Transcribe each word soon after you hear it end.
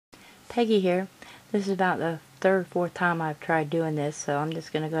Peggy here. This is about the third or fourth time I've tried doing this, so I'm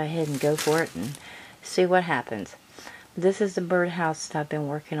just going to go ahead and go for it and see what happens. This is the birdhouse that I've been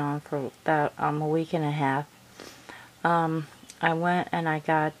working on for about a week and a half. I went and I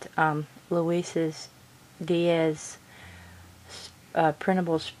got Luis's Diaz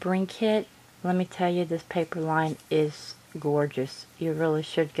printable spring kit. Let me tell you, this paper line is gorgeous. You really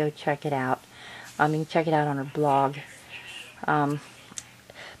should go check it out. I mean, check it out on her blog.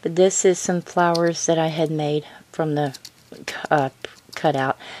 But this is some flowers that I had made from the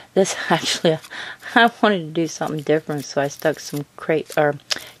cutout. This actually, I wanted to do something different, so I stuck some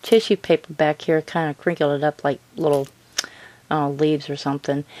tissue paper back here, kind of crinkled it up like little leaves or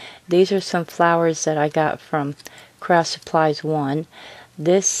something. These are some flowers that I got from Craft Supplies 1.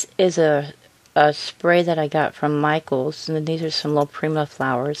 This is a spray that I got from Michael's, and then these are some little prima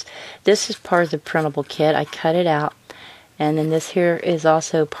flowers. This is part of the printable kit. I cut it out. And then this here is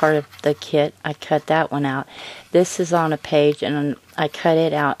also part of the kit. I cut that one out. This is on a page, and I cut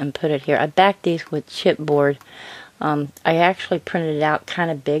it out and put it here. I backed these with chipboard. I actually printed it out kind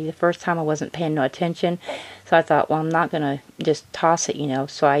of big. The first time I wasn't paying no attention, so I thought, well, I'm not going to just toss it, you know.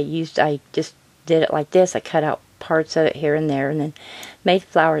 So I just did it like this. I cut out parts of it here and there, and then made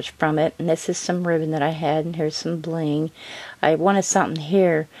flowers from it. And this is some ribbon that I had, and here's some bling. I wanted something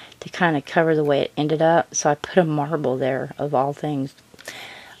here to kind of cover the way it ended up, so I put a marble there, of all things.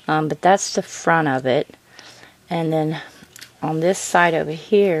 But that's the front of it. And then on this side over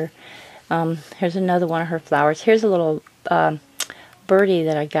here, here's another one of her flowers. Here's a little birdie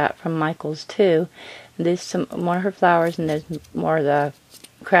that I got from Michael's too. There's one of her flowers, and there's more of the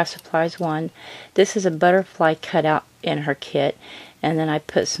Craft Supplies 1. This is a butterfly cut out in her kit, and then I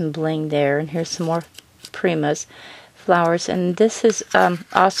put some bling there. And here's some more primas flowers, and this is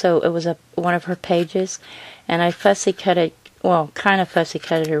also, it was one of her pages, and I fussy cut it, well, kind of fussy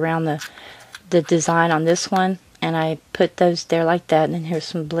cut it around the design on this one, and I put those there like that. And then here's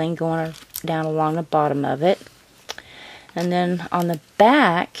some bling going down along the bottom of it. And then on the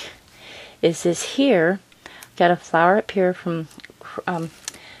back is this here. Got a flower up here from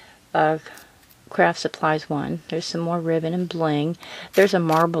Craft Supplies 1. There's some more ribbon and bling. There's a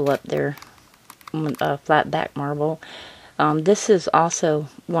marble up there, a flat back marble. This is also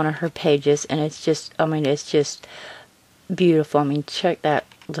one of her pages, and it's just, I mean, it's just beautiful. I mean, check that,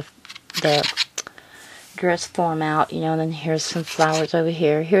 the dress form out, you know. And then here's some flowers over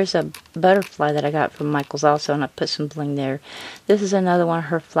here. Here's a butterfly that I got from Michael's also, and I put some bling there. This is another one of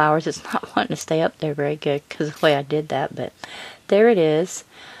her flowers. It's not wanting to stay up there very good because of the way I did that, but there it is.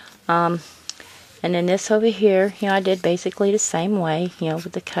 And then this over here, you know, I did basically the same way, you know,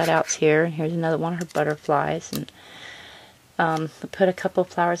 with the cutouts here. And here's another one of her butterflies. And I put a couple of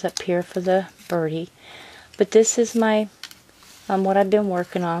flowers up here for the birdie. But this is my what I've been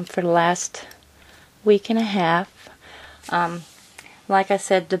working on for the last week and a half. Like I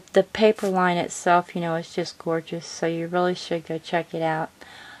said, the paper line itself, you know, is just gorgeous, so you really should go check it out.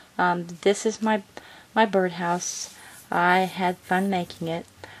 This is my birdhouse. I had fun making it,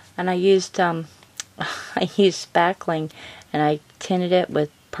 and I used spackling, and I tinted it with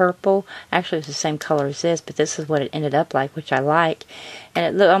purple. Actually, it's the same color as this, but this is what it ended up like, which I like.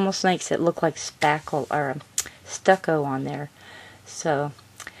 And it almost makes it look like spackle or stucco on there. So,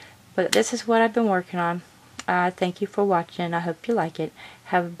 but this is what I've been working on. Thank you for watching. I hope you like it.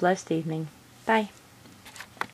 Have a blessed evening. Bye.